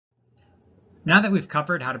Now that we've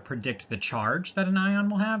covered how to predict the charge that an ion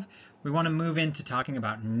will have, we want to move into talking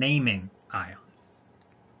about naming ions.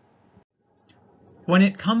 When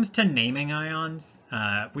it comes to naming ions,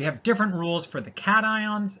 we have different rules for the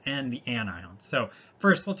cations and the anions. So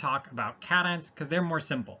first we'll talk about cations because they're more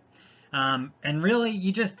simple. And really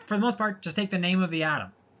you just, for the most part, just take the name of the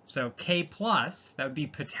atom. So K+, that would be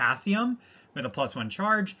potassium with a +1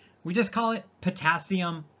 charge. We just call it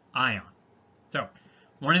potassium ion. So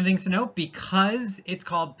one of the things to note, because it's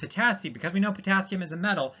called potassium, because we know potassium is a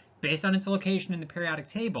metal based on its location in the periodic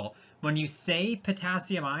table, when you say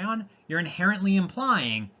potassium ion, you're inherently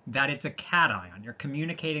implying that it's a cation. You're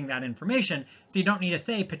communicating that information, so you don't need to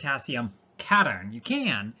say potassium cation. You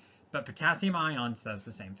can, but potassium ion says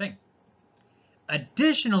the same thing.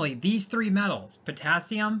 Additionally, these three metals,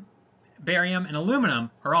 potassium, barium, and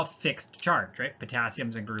aluminum, are all fixed charge, right?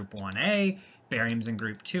 Potassium's in group 1A, barium's in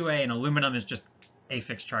group 2A, and aluminum is just a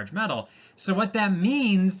fixed charge metal. So what that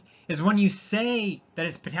means is when you say that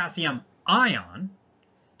it's potassium ion,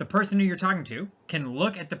 the person who you're talking to can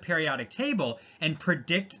look at the periodic table and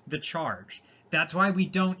predict the charge. That's why we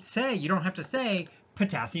don't say, you don't have to say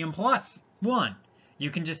potassium +1. You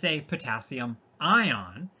can just say potassium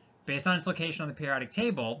ion based on its location on the periodic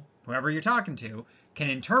table. Whoever you're talking to can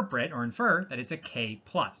interpret or infer that it's a K+.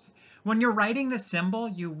 When you're writing the symbol,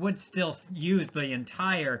 you would still use the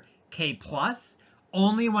entire K+,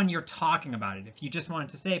 only when you're talking about it. If you just wanted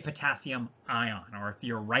to say potassium ion, or if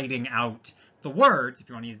you're writing out the words, if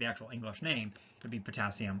you want to use the actual English name, it would be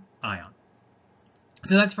potassium ion.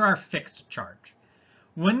 So that's for our fixed charge.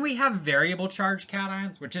 When we have variable charge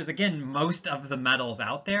cations, which is again most of the metals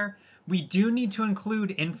out there, we do need to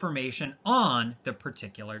include information on the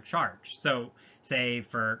particular charge. So say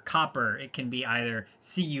for copper, it can be either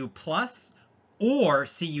Cu+ or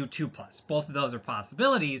Cu2+. Both of those are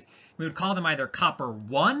possibilities. We would call them either copper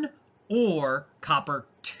 1 or copper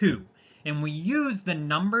 2. And we use the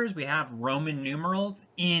numbers, we have Roman numerals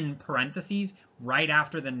in parentheses right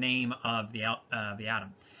after the name of the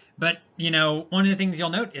atom. But, you know, one of the things you'll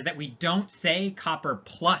note is that we don't say copper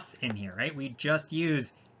plus in here, right? We just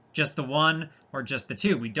use just the 1 or just the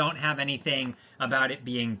 2. We don't have anything about it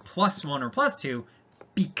being +1 or +2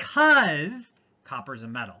 because copper's a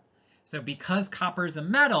metal. So because copper is a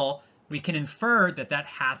metal, we can infer that that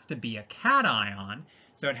has to be a cation.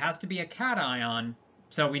 So it has to be a cation.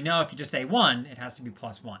 So we know if you just say 1, it has to be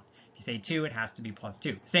 +1. If you say 2, it has to be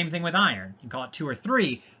 +2. Same thing with iron. You can call it 2 or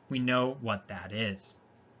 3. We know what that is.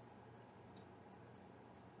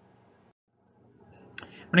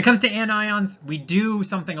 When it comes to anions, we do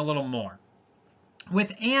something a little more.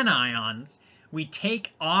 With anions, we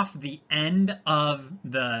take off the end of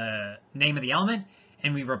the name of the element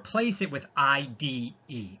and we replace it with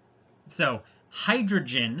IDE. So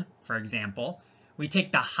hydrogen, for example, we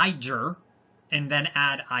take the hydr and then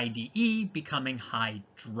add IDE, becoming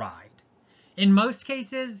hydride. In most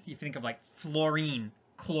cases, you think of like fluorine,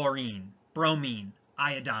 chlorine, bromine,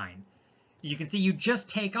 iodine. You can see you just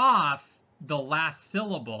take off the last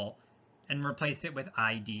syllable and replace it with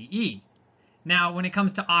IDE. Now, when it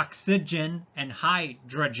comes to oxygen and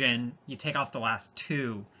hydrogen, you take off the last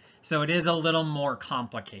 2. So it is a little more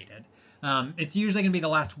complicated. It's usually going to be the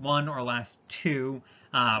last 1 or last 2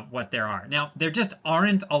 what there are. Now, there just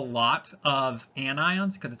aren't a lot of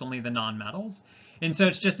anions because it's only the nonmetals. And so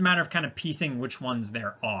it's just a matter of kind of piecing which ones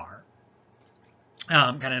there are.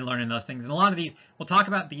 Kind of learning those things. And a lot of these, we'll talk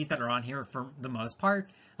about these that are on here for the most part.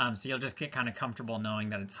 So you'll just get kind of comfortable knowing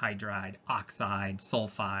that it's hydride, oxide,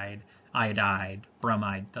 sulfide, iodide,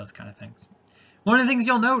 bromide, those kind of things. One of the things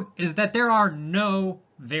you'll note is that there are no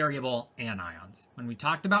variable anions. When we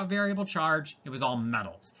talked about variable charge, it was all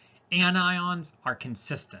metals. Anions are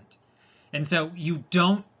consistent. And so you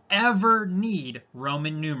don't ever need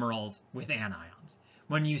Roman numerals with anions.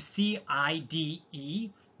 When you see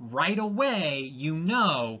IDE, right away you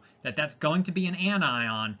know that that's going to be an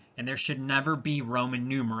anion, and there should never be Roman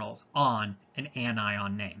numerals on an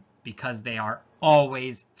anion name because they are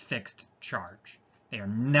always fixed charge. They are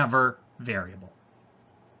never variable.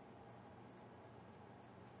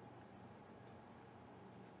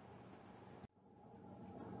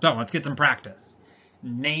 So let's get some practice.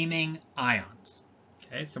 Naming ions.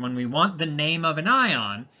 Okay, so when we want the name of an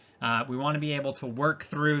ion, we want to be able to work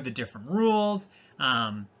through the different rules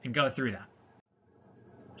and go through that.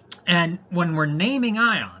 And when we're naming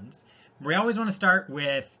ions, we always want to start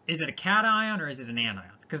with, is it a cation or is it an anion?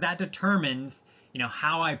 Because that determines, you know,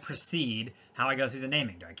 how I proceed, how I go through the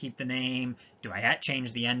naming. Do I keep the name? Do I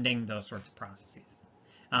change the ending? Those sorts of processes.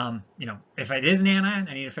 You know, if it is an anion,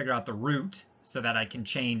 I need to figure out the root so that I can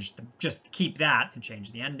change just keep that and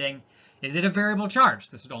change the ending. Is it a variable charge?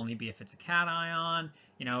 This would only be if it's a cation.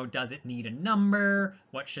 You know, does it need a number?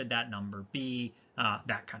 What should that number be?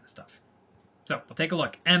 That kind of stuff. So we'll take a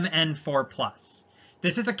look. Mn4+.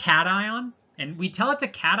 This is a cation, and we tell it's a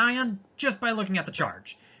cation just by looking at the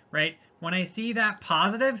charge, right? When I see that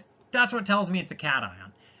positive, that's what tells me it's a cation.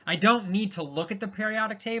 I don't need to look at the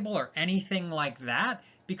periodic table or anything like that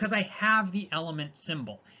because I have the element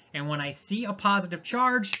symbol. And when I see a positive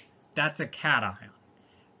charge, that's a cation.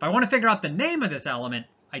 If I want to figure out the name of this element,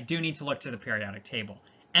 I do need to look to the periodic table.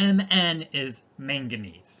 Mn is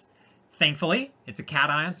manganese. Thankfully, it's a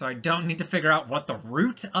cation, so I don't need to figure out what the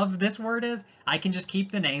root of this word is. I can just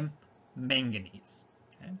keep the name manganese.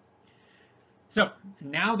 Okay? So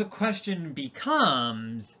now the question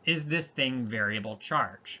becomes, is this thing variable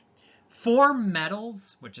charge? For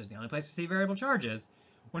metals, which is the only place we see variable charges,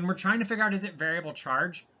 when we're trying to figure out is it variable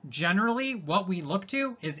charge, generally what we look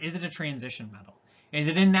to is it a transition metal? Is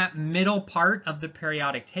it in that middle part of the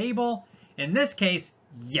periodic table? In this case,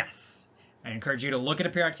 yes. I encourage you to look at a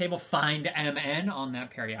periodic table, find Mn on that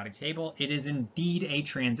periodic table. It is indeed a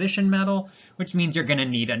transition metal, which means you're going to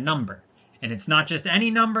need a number. And it's not just any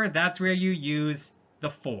number, that's where you use the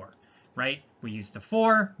 4, right? We use the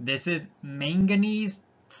 4. This is manganese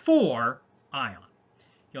 4 ion.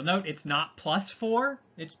 You'll note it's not +4,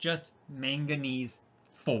 it's just manganese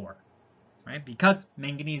 4, right? Because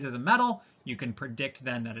manganese is a metal, you can predict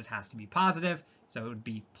then that it has to be positive, so it would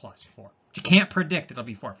be +4. But you can't predict it'll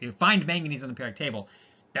be 4. If you find manganese on the periodic table,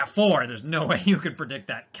 that 4, there's no way you could predict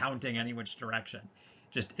that counting any which direction.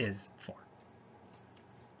 It just is 4.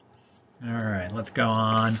 All right, let's go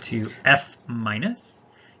on to F-.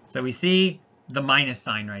 So we see the minus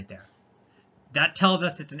sign right there. That tells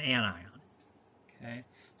us it's an anion. Okay,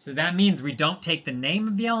 so that means we don't take the name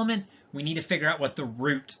of the element. We need to figure out what the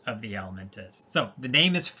root of the element is. So the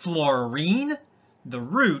name is fluorine. The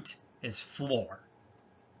root is fluor.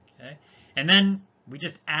 Okay, and then we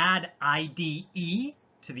just add IDE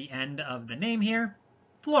to the end of the name here,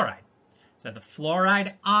 fluoride. So the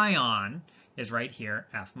fluoride ion is right here,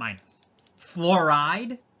 F-.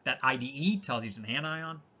 Fluoride, that IDE tells you it's an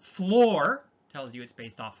anion. Fluor tells you it's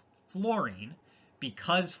based off fluorine.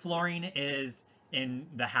 Because fluorine is in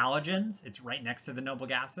the halogens, it's right next to the noble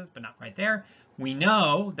gases, but not quite there. We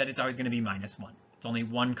know that it's always going to be -1. It's only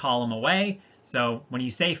one column away. So when you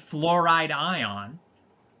say fluoride ion,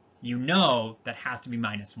 you know that has to be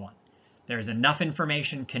 -1. There's enough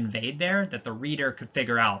information conveyed there that the reader could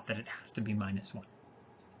figure out that it has to be -1.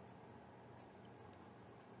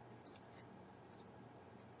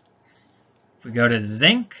 If we go to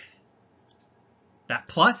zinc, that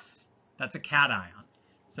plus, that's a cation.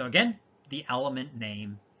 So again, the element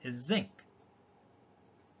name is zinc.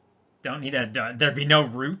 Don't need a, there'd be no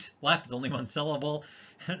root left, it's only one syllable.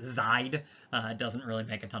 Zide doesn't really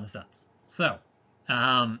make a ton of sense. So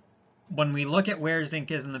when we look at where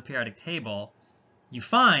zinc is in the periodic table, you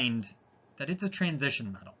find that it's a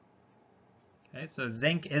transition metal. Okay, so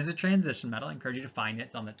zinc is a transition metal. I encourage you to find it.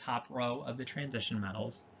 It's on the top row of the transition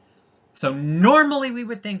metals. So normally we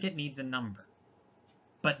would think it needs a number,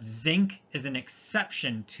 but zinc is an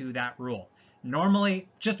exception to that rule. Normally,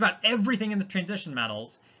 just about everything in the transition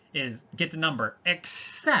metals gets a number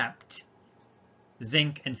except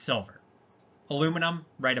zinc and silver. Aluminum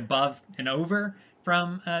right above and over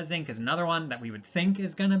from zinc is another one that we would think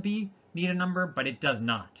is going to need a number, but it does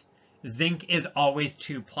not. Zinc is always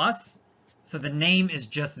 2+, so the name is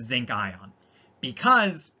just zinc ion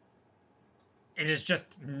because it is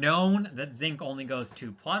just known that zinc only goes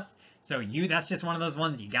 2+. So that's just one of those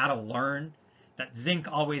ones you got to learn that zinc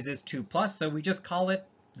always is 2+. So we just call it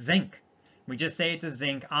zinc. We just say it's a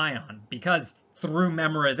zinc ion because through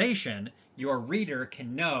memorization, your reader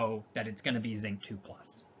can know that it's going to be zinc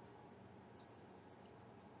 2+.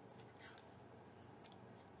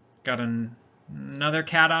 Got another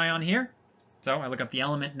cation here. So I look up the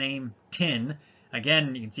element name tin.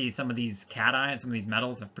 Again, you can see some of these cations, some of these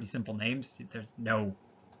metals have pretty simple names. There's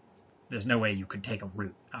no way you could take a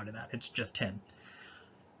root out of that. It's just tin.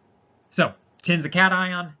 So tin's a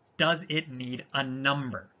cation. Does it need a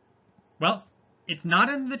number? Well, it's not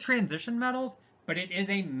in the transition metals, but it is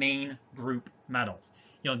a main group metals.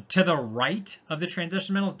 You know, to the right of the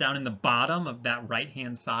transition metals, down in the bottom of that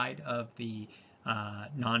right-hand side of the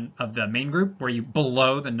main group, where you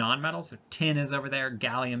below the non-metals, so tin is over there,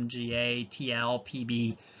 gallium, Ga, Tl,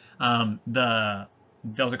 Pb.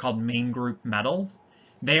 Those are called main group metals.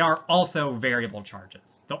 They are also variable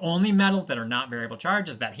charges. The only metals that are not variable charge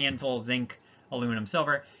is that handful: zinc, aluminum,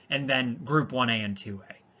 silver, and then group 1a and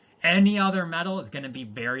 2a. Any other metal is going to be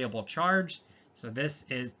variable charge. So this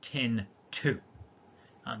is tin 2.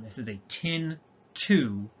 This is a tin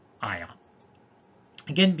 2 ion.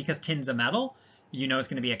 Again, because tin's a metal, you know it's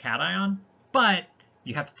going to be a cation, but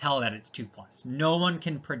you have to tell that it's 2+. No one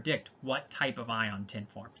can predict what type of ion tin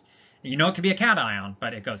forms. You know it could be a cation,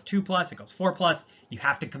 but it goes 2+, it goes 4+. You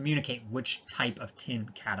have to communicate which type of tin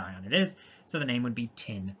cation it is, so the name would be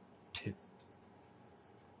tin